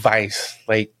your advice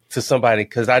to somebody?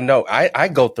 Because I know I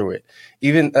go through it.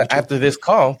 Even after this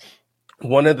call,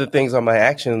 one of the things on my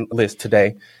action list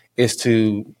today is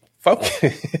to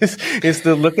focus, is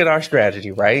to look at our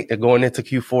strategy, right? And going into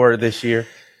Q4 this year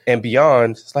and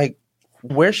beyond, it's like,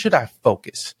 where should I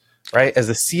focus, right? As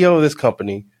the CEO of this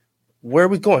company, where are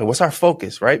we going? What's our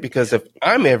focus, right? Because if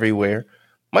I'm everywhere,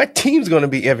 my team's going to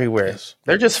be everywhere. Yes.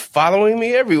 They're just following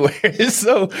me everywhere.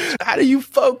 So how do you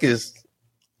focus?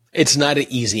 It's not an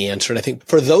easy answer. And I think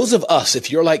for those of us, if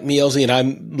you're like me, Elsie, and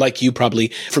I'm like you probably,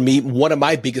 for me, one of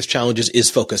my biggest challenges is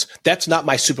focus. That's not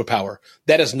my superpower.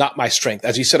 That is not my strength.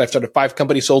 As you said, I've started 5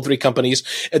 companies, sold 3 companies.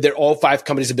 And they're all 5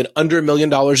 companies have been under $1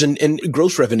 million in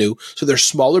gross revenue. So they're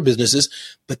smaller businesses,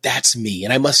 but that's me.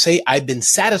 And I must say, I've been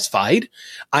satisfied.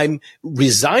 I'm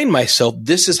resigned myself.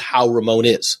 This is how Ramon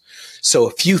is. So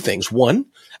a few things. One,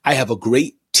 I have a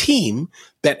great team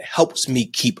that helps me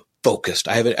keep focused.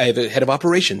 I have a head of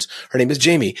operations. Her name is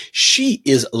Jamie. She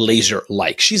is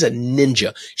laser-like. She's a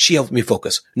ninja. She helps me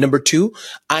focus. Number 2,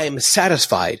 I am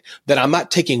satisfied that I'm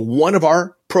not taking one of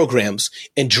our programs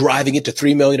and driving it to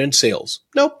 3 million in sales.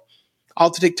 Nope. I'll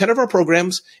have to take 10 of our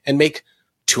programs and make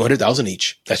 200,000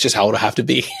 each. That's just how it'll have to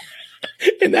be.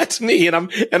 And that's me. And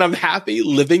I'm happy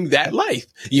living that life.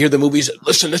 You hear the movies,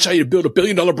 listen, that's how you build $1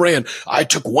 billion brand. I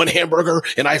took one hamburger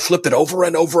and I flipped it over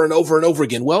and over and over and over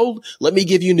again. Well, let me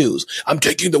give you news. I'm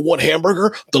taking the one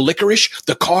hamburger, the licorice,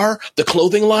 the car, the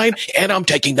clothing line, and I'm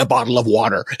taking the bottle of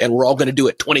water. And we're all going to do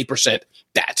it 20%.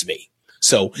 That's me.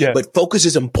 So, yeah. But focus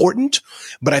is important,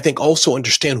 but I think also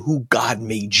understand who God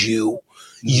made you.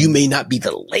 You may not be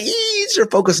the laser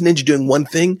focused ninja doing one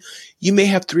thing. You may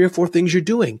have 3 or 4 things you're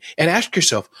doing, and ask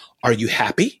yourself, are you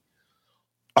happy?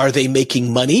 Are they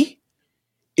making money?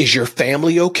 Is your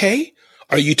family okay?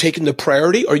 Are you taking the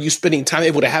priority? Are you spending time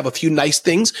able to have a few nice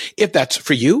things if that's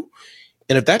for you?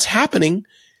 And if that's happening,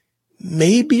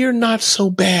 maybe you're not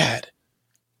so bad.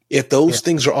 If those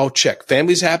things are all checked,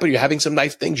 family's happy, you're having some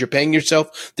nice things, you're paying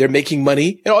yourself, they're making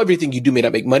money, and everything you do may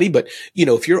not make money, but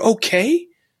if you're okay,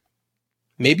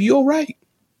 maybe you're all right.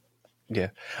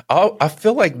 Yeah. I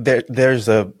feel like there's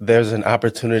an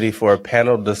opportunity for a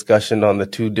panel discussion on the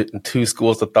two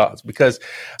schools of thoughts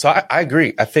so I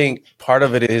agree. I think part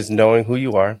of it is knowing who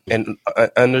you are and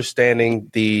understanding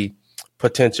the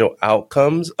potential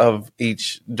outcomes of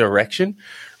each direction,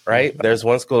 right? There's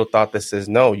one school of thought that says,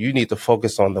 no, you need to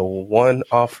focus on the one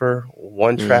offer,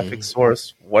 one traffic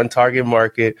source, one target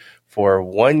market for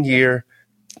 1 year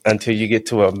until you get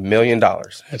to $1 million.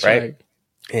 That's right.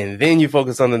 And then you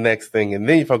focus on the next thing, and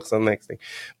then you focus on the next thing.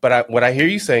 But what I hear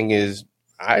you saying is,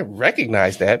 I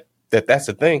recognize that's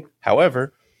a thing.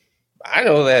 However, I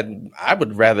know that I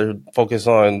would rather focus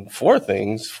on 4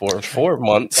 things for 4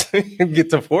 months and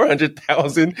get to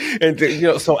 400,000.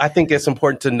 And so I think it's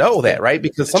important to know that, right?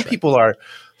 Because some people are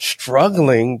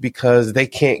struggling because they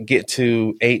can't get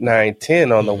to 8, 9,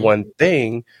 10 on the one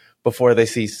thing before they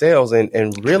see sales. And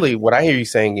really, what I hear you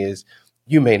saying is,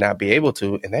 you may not be able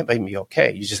to, and that may be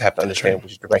okay. You just have to understand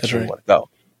which direction you want to go.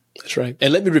 That's right.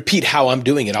 And let me repeat how I'm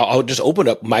doing it. I'll just open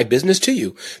up my business to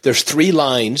you. There's 3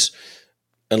 lines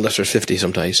unless there's 50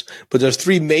 sometimes. But there's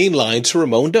three main lines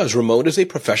Ramon does. Ramon is a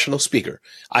professional speaker.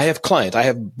 I have clients. I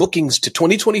have bookings to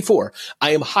 2024.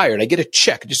 I am hired. I get a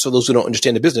check, just so those who don't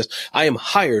understand the business. I am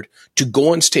hired to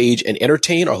go on stage and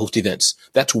entertain or host events.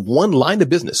 That's one line of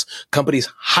business. Companies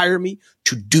hire me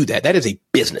to do that. That is a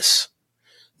business.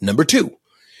 Number two,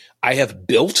 I have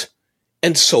built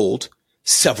and sold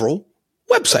several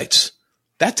websites.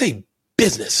 That's a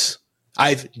business.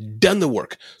 I've done the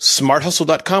work.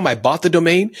 SmartHustle.com, I bought the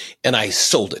domain and I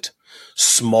sold it.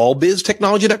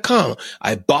 SmallBizTechnology.com,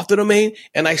 I bought the domain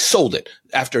and I sold it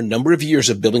after a number of years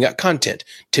of building out content.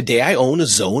 Today I own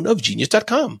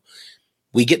ZoneOfGenius.com.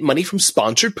 We get money from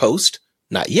sponsored posts.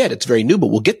 Not yet. It's very new, but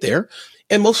we'll get there.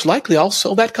 And most likely I'll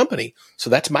sell that company. So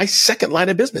that's my second line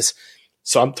of business.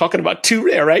 So I'm talking about two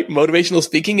there, right? Motivational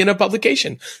speaking and a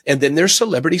publication. And then there's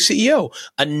Celebrity CEO.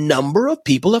 A number of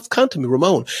people have come to me,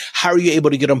 Ramon, how are you able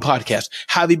to get on podcasts?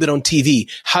 How have you been on TV?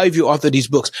 How have you authored these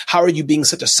books? How are you being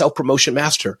such a self-promotion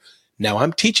master? Now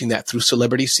I'm teaching that through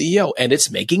Celebrity CEO and it's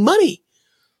making money.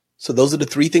 So those are the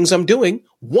three things I'm doing.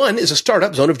 One is a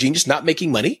startup, Zone of Genius, not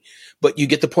making money, but you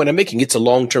get the point I'm making. It's a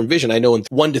long-term vision. I know in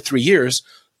 1 to 3 years,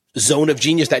 Zone of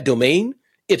Genius, that domain,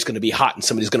 it's going to be hot and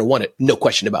somebody's going to want it. No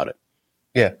question about it.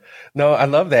 Yeah, no, I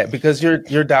love that because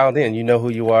you're dialed in. You know who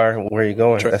you are and where you're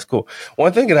going. Sure. That's cool.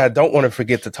 One thing that I don't want to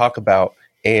forget to talk about,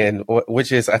 and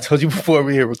which is I told you before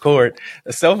we hit record,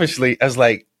 selfishly, I was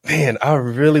like, man, I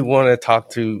really want to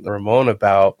talk to Ramon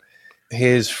about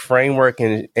his framework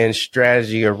and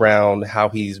strategy around how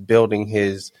he's building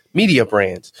his media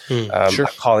brands. Sure.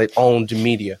 I call it owned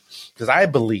media because I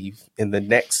believe in the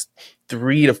next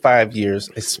 3 to 5 years,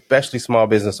 especially small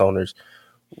business owners,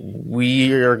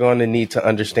 we are going to need to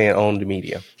understand owned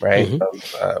media, right?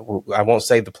 Mm-hmm. I won't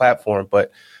say the platform, but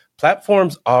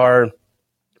platforms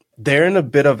they're in a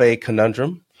bit of a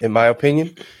conundrum, in my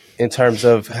opinion, in terms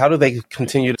of how do they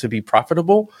continue to be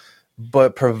profitable,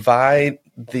 but provide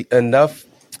enough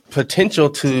potential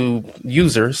to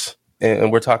users,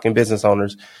 and we're talking business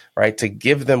owners, right, to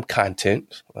give them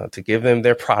content, to give them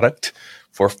their product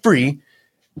for free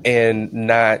and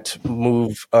not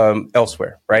move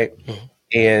elsewhere, right? Mm-hmm.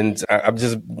 And I'm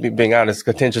just being honest,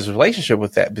 contentious relationship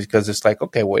with that because it's like,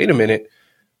 okay, wait a minute.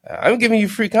 I'm giving you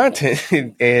free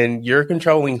content and you're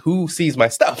controlling who sees my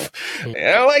stuff. And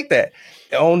I don't like that.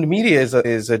 Owned media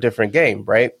is a different game,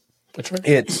 right? That's right.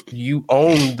 It's you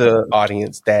own the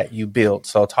audience that you build.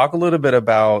 So talk a little bit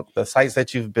about the sites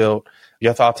that you've built,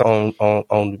 your thoughts on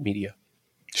owned media.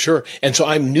 Sure. And so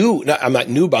I'm not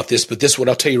new about this, but this is what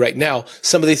I'll tell you right now.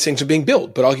 Some of these things are being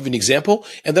built, but I'll give you an example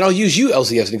and then I'll use you,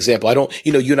 LZ, as an example. I don't,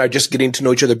 you and I are just getting to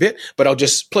know each other a bit, but I'll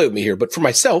just play with me here. But for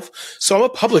myself, so I'm a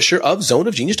publisher of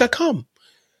ZoneOfGenius.com.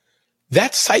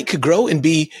 That site could grow and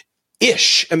be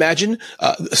ish. Imagine,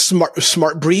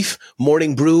 Smart Brief,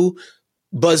 Morning Brew,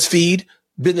 BuzzFeed,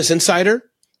 Business Insider.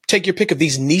 Take your pick of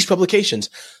these niche publications.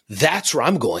 That's where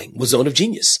I'm going with Zone of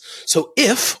Genius. So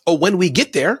if or when we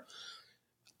get there,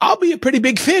 I'll be a pretty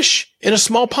big fish in a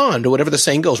small pond or whatever the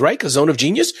saying goes, right? Because Zone of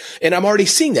Genius. And I'm already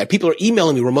seeing that. People are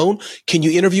emailing me, Ramon, can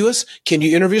you interview us? Can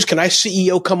you interview us? Can I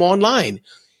CEO come online?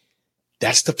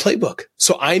 That's the playbook.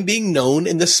 So I'm being known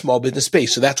in the small business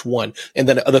space. So that's one. And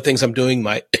then other things I'm doing,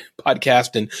 my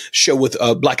podcast and show with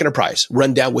Black Enterprise,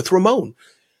 Rundown with Ramon.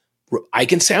 I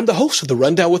can say I'm the host of the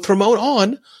Rundown with Ramon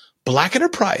on Black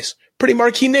Enterprise. Pretty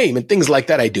marquee name and things like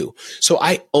that I do. So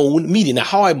I own media. Now,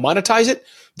 how I monetize it,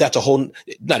 that's a whole,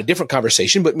 not a different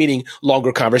conversation, but meaning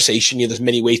longer conversation. There's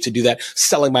many ways to do that.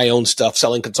 Selling my own stuff,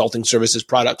 selling consulting services,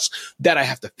 products that I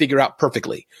have to figure out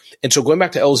perfectly. And so going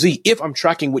back to LZ, if I'm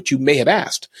tracking what you may have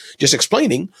asked, just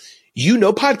explaining,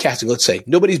 podcasting, let's say,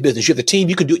 nobody's business. You have the team.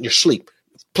 You can do it in your sleep.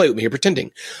 Play with me here,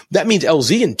 pretending. That means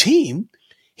LZ and team,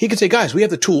 he can say, guys, we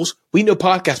have the tools. We know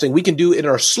podcasting. We can do it in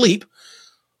our sleep.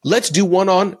 Let's do one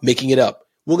on making it up.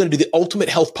 We're going to do the Ultimate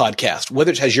Health Podcast,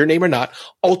 whether it has your name or not,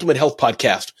 Ultimate Health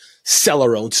Podcast, sell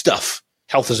our own stuff.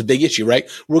 Health is a big issue, right?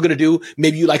 We're going to do,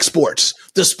 maybe you like sports,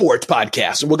 the Sports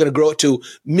Podcast, and we're going to grow it to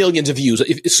millions of views,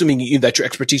 assuming that your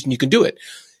expertise and you can do it.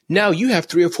 Now you have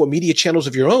 3 or 4 media channels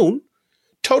of your own,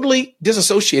 totally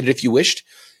disassociated if you wished,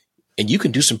 and you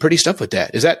can do some pretty stuff with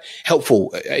that. Is that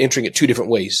helpful, entering it 2 different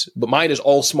ways? But mine is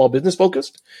all small business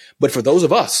focused. But for those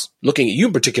of us, looking at you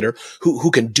in particular,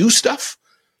 who can do stuff,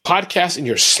 podcast in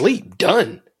your sleep,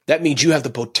 done. That means you have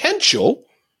the potential,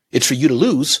 it's for you to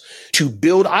lose, to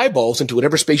build eyeballs into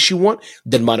whatever space you want,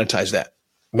 then monetize that.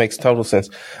 Makes total sense.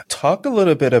 Talk a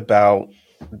little bit about,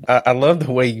 I love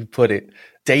the way you put it,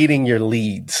 dating your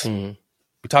leads.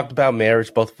 We talked about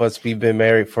marriage. Both of us, we've been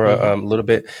married for a little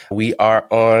bit. We are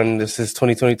this is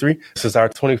 2023. This is our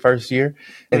 21st year.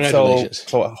 And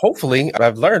so hopefully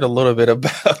I've learned a little bit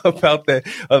about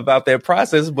that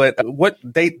process. But what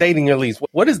dating your leads,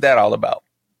 what is that all about?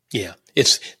 Yeah,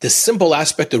 it's the simple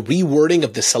aspect of rewording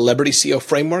of the celebrity CEO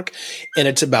framework. And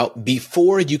it's about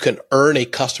before you can earn a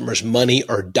customer's money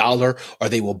or dollar or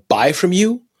they will buy from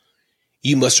you,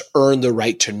 you must earn the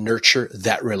right to nurture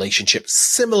that relationship,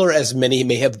 similar as many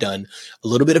may have done, a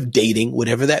little bit of dating,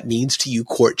 whatever that means to you,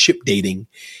 courtship dating,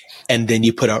 and then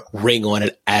you put a ring on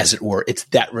it, as it were. It's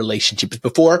that relationship. It's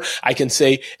before I can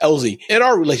say, Elsie, in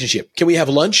our relationship, can we have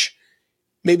lunch?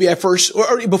 Maybe I first,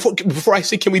 or before I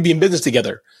say, can we be in business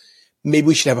together? Maybe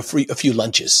we should have a few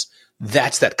lunches.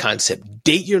 That's that concept.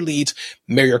 Date your leads,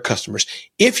 marry your customers.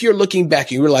 If you're looking back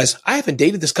and you realize, I haven't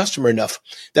dated this customer enough,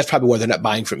 that's probably why they're not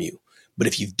buying from you. But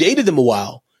if you've dated them a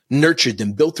while, nurtured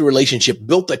them, built the relationship,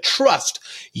 built the trust,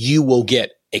 you will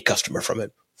get a customer from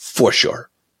it for sure.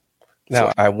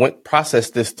 Now, I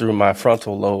processed this through my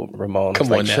frontal lobe, Ramon.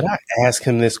 Come on now. Should I ask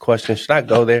him this question? Should I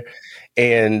go there?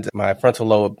 And my frontal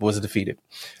lobe was defeated.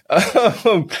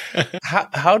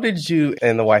 How did you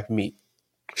and the wife meet?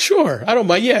 Sure. I don't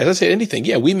mind. Yeah. Let's say anything.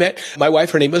 Yeah. We met. My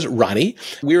wife, her name was Ronnie.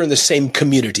 We were in the same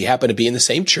community, happened to be in the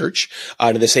same church,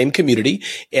 in the same community.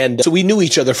 And so we knew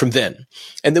each other from then.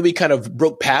 And then we kind of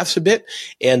broke paths a bit.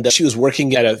 And she was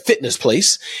working at a fitness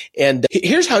place. And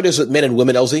here's how it is with men and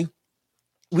women, Elsie.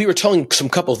 We were telling some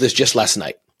couples this just last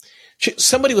night.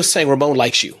 Somebody was saying, Ramon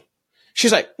likes you.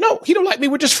 She's like, no, he don't like me.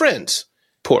 We're just friends.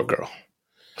 Poor girl.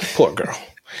 Poor girl.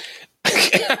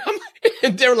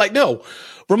 And they're like, no,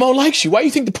 Ramon likes you. Why do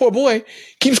you think the poor boy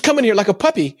keeps coming here like a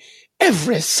puppy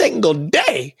every single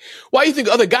day? Why do you think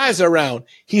other guys are around?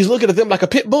 He's looking at them like a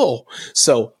pit bull.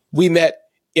 So we met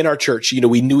in our church.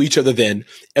 We knew each other then,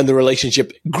 and the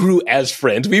relationship grew as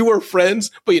friends. We were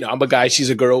friends, but I'm a guy, she's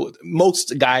a girl.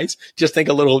 Most guys just think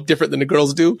a little different than the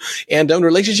girls do. And the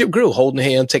relationship grew, holding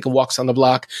hands, taking walks on the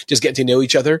block, just getting to know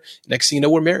each other. Next thing you know,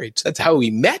 we're married. So that's how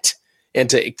we met. And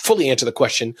to fully answer the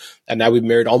question, and now we've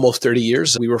married almost 30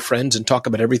 years. We were friends and talk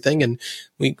about everything. And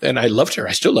I loved her.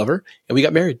 I still love her. And we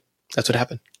got married. That's what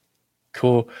happened.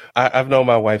 Cool. I've known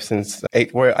my wife since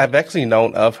I've actually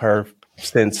known of her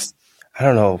since, I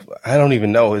don't know. I don't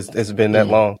even know. It's been that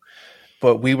long.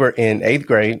 But we were in 8th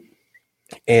grade,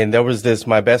 and there was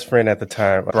my best friend at the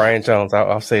time, Brian Jones.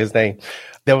 I'll say his name.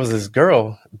 There was this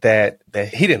girl that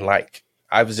he didn't like.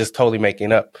 I was just totally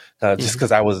making up just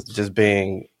because I was just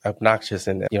being obnoxious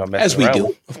and messing as we around do,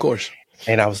 with. Of course.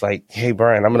 And I was like, "Hey,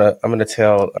 Brian, I'm gonna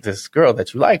tell this girl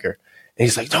that you like her." And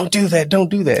he's like, "Don't do that, don't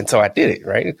do that." And so I did it,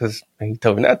 right? Because he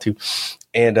told me not to.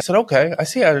 And I said, "Okay, I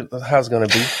see how it's gonna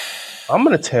be. I'm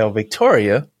gonna tell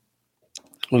Victoria,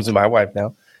 who's my wife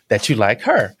now, that you like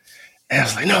her." And I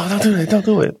was like, "No, don't do that, don't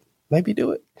do it. Maybe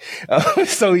do it."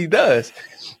 So he does.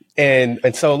 And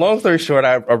so long story short,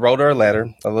 I wrote her a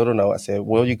little note. I said,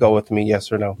 "Will you go with me?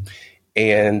 Yes or no?"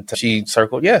 And she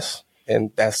circled yes.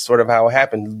 And that's sort of how it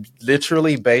happened.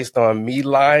 Literally based on me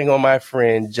lying on my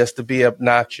friend just to be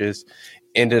obnoxious,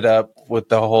 ended up with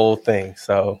the whole thing.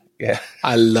 So, yeah.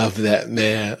 I love that,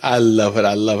 man. I love it.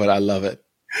 I love it. I love it.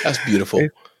 That's beautiful.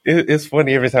 It's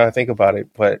funny every time I think about it.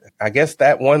 But I guess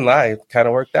that one lie kind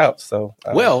of worked out. So,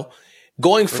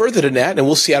 going further than that, and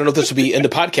we'll see, I don't know if this will be in the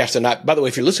podcast or not. By the way,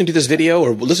 if you're listening to this video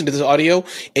or listening to this audio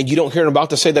and you don't hear what I'm about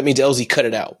to say, that means LZ cut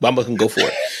it out. But I'm going to go for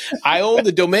it. I own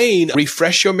the domain,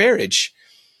 Refresh Your Marriage.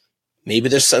 Maybe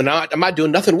there's some, I'm not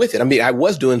doing nothing with it. I mean, I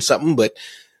was doing something, but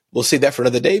we'll save that for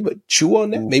another day. But chew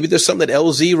on that. Maybe there's something that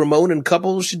LZ, Ramon, and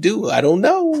couples should do. I don't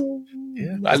know.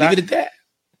 Yeah, I leave it at that.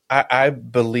 I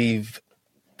believe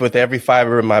with every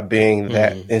fiber of my being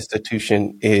that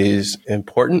institution is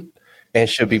important and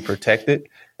should be protected.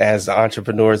 As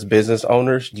entrepreneurs, business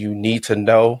owners, you need to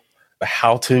know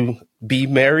how to be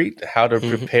married, how to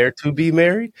prepare to be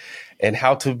married, and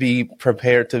how to be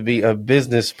prepared to be a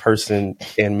business person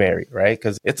and married, right?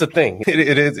 Because it's a thing.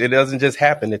 It doesn't just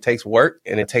happen. It takes work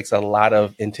and it takes a lot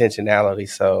of intentionality.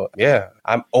 So, yeah,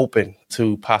 I'm open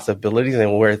to possibilities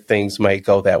and where things might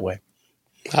go that way.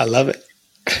 I love it.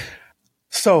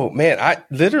 So, man,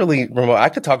 Ramon, I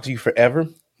could talk to you forever.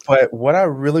 But what I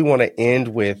really want to end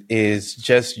with is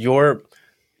just your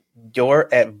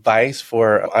advice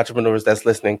for entrepreneurs that's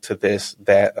listening to this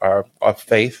that are of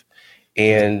faith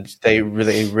and they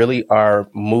really are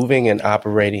moving and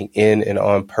operating in and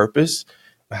on purpose.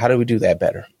 How do we do that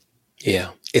better?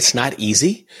 Yeah, it's not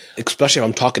easy, especially if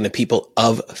I'm talking to people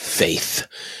of faith.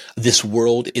 This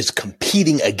world is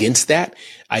competing against that.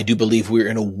 I do believe we're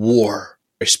in a war,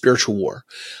 a spiritual war.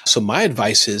 So my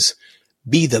advice is,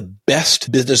 be the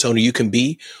best business owner you can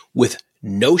be with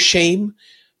no shame,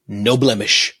 no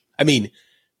blemish. I mean,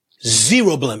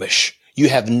 zero blemish. You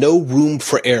have no room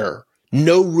for error.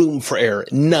 No room for error.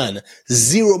 None.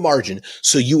 Zero margin.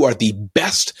 So you are the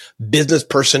best business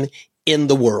person in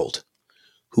the world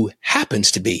who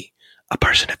happens to be a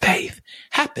person of faith.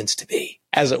 Happens to be,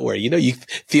 as it were. You know, you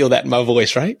feel that in my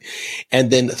voice, right?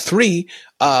 And then 3,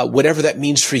 whatever that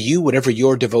means for you, whatever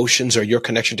your devotions or your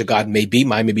connection to God may be,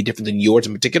 mine may be different than yours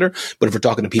in particular, but if we're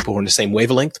talking to people who are in the same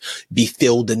wavelength, be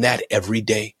filled in that every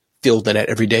day. Filled in that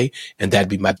every day. And that'd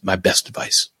be my best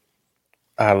advice.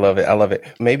 I love it. I love it.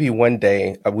 Maybe one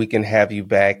day we can have you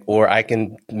back, or I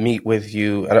can meet with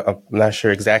you. I'm not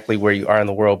sure exactly where you are in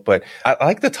the world, but I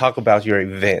like to talk about your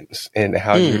events and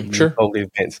how you hold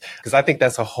events, because I think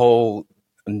that's a whole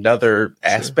another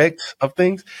aspect of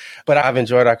things. But I've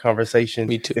enjoyed our conversation.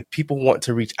 Me too. If people want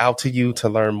to reach out to you to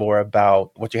learn more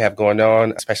about what you have going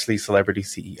on, especially Celebrity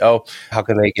CEO, how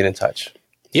can they get in touch?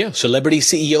 Yeah,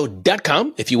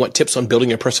 CelebrityCEO.com. If you want tips on building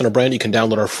your personal brand, you can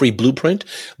download our free blueprint,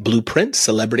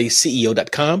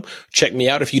 CelebrityCEO.com. Check me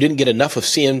out. If you didn't get enough of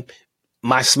seeing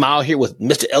my smile here with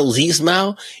Mr. LZ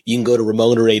smile, you can go to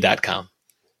RamonRay.com.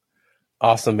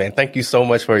 Awesome, man. Thank you so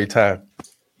much for your time.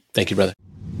 Thank you, brother.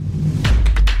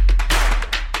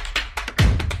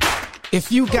 If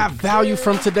you got value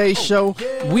from today's show,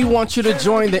 we want you to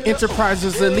join the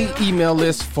Enterprises Elite email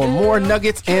list for more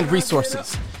nuggets and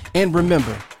resources. And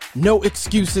remember, no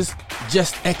excuses,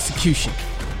 just execution.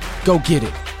 Go get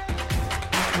it.